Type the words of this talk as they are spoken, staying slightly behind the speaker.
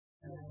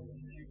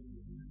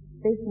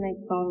This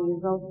next song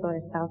is also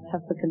a South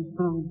African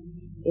song.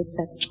 It's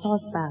a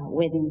Xhosa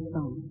wedding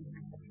song.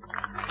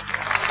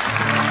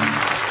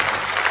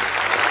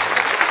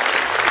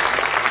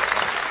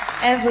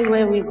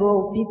 Everywhere we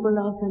go, people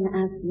often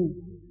ask me,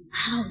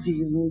 how do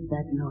you make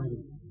that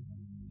noise?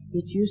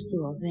 It used to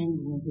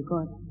offend me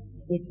because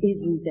it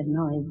isn't a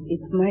noise,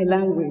 it's my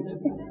language.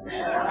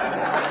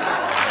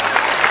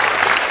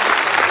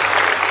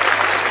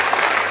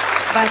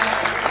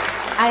 But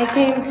I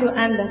came to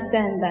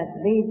understand that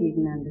they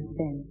didn't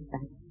understand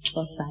that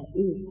Xhosa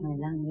is my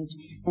language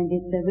and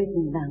it's a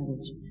written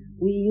language.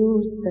 We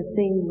use the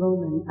same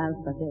Roman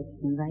alphabet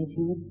in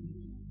writing it.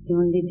 The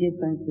only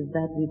difference is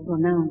that we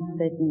pronounce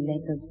certain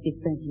letters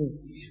differently,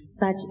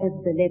 such as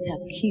the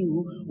letter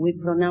Q, we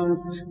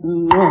pronounce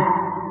no.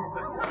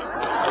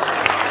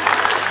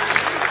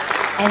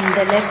 And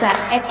the letter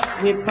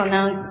X, we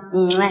pronounce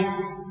mwe.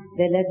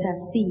 The letter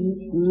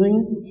C,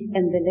 mwe,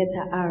 and the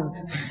letter R,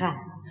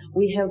 ha.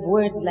 We have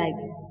words like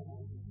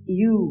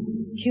U,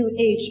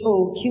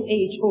 QHO,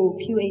 QHO,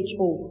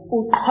 QHO,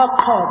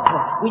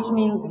 Uqongqothwane, which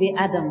means the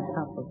Adam's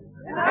apple.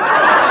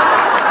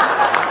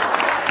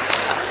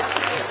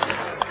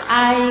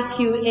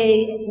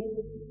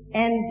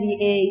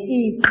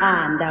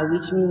 IQANDA,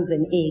 which means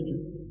an egg.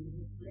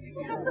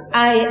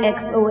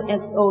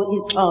 IXOXO,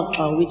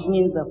 which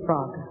means a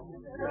frog.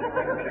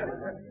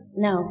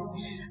 Now,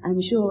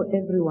 I'm sure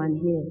everyone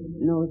here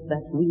knows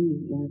that we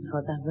in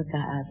South Africa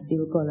are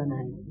still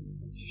colonized.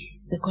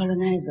 The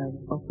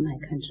colonizers of my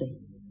country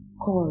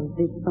call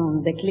this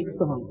song the click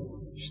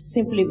song,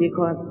 simply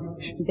because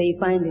they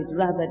find it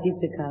rather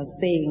difficult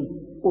saying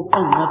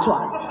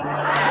Qongqothwane.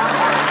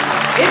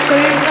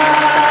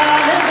 Qongqothwane.